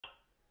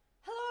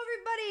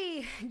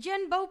Hey,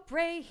 Jenn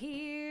Beaupre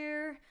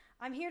here.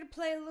 I'm here to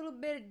play a little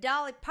bit of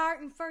Dolly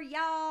Parton for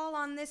y'all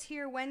on this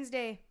here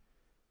Wednesday.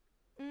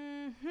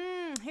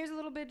 Here's a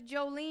little bit of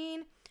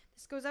Jolene.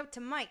 This goes out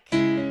to Mike.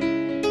 Jolene,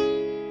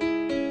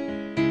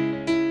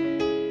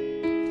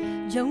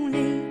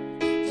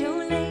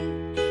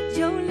 Jolene,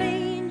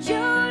 Jolene,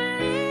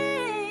 Jolene,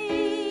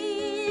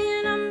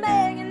 I'm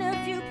begging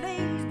of you,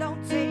 please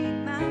don't take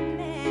my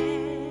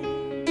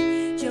man.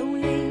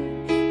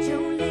 Jolene,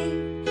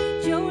 Jolene,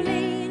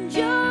 Jolene,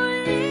 Jolene,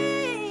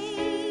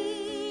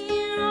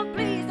 oh,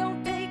 please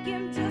don't take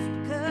him just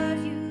because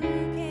you can.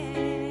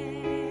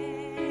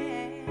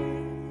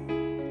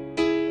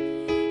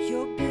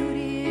 Your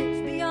beauty is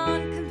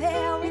beyond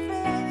compare, with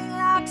flaming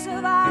locks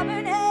of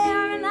auburn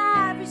hair and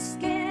ivory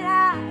skin.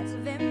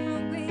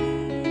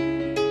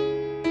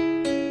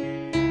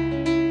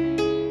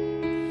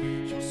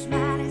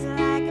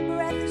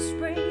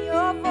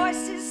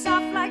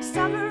 Soft like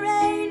summer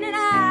rain, and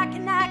I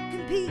cannot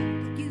compete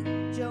with you,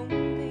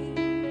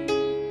 Jolene.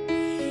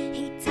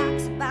 He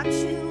talks about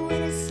you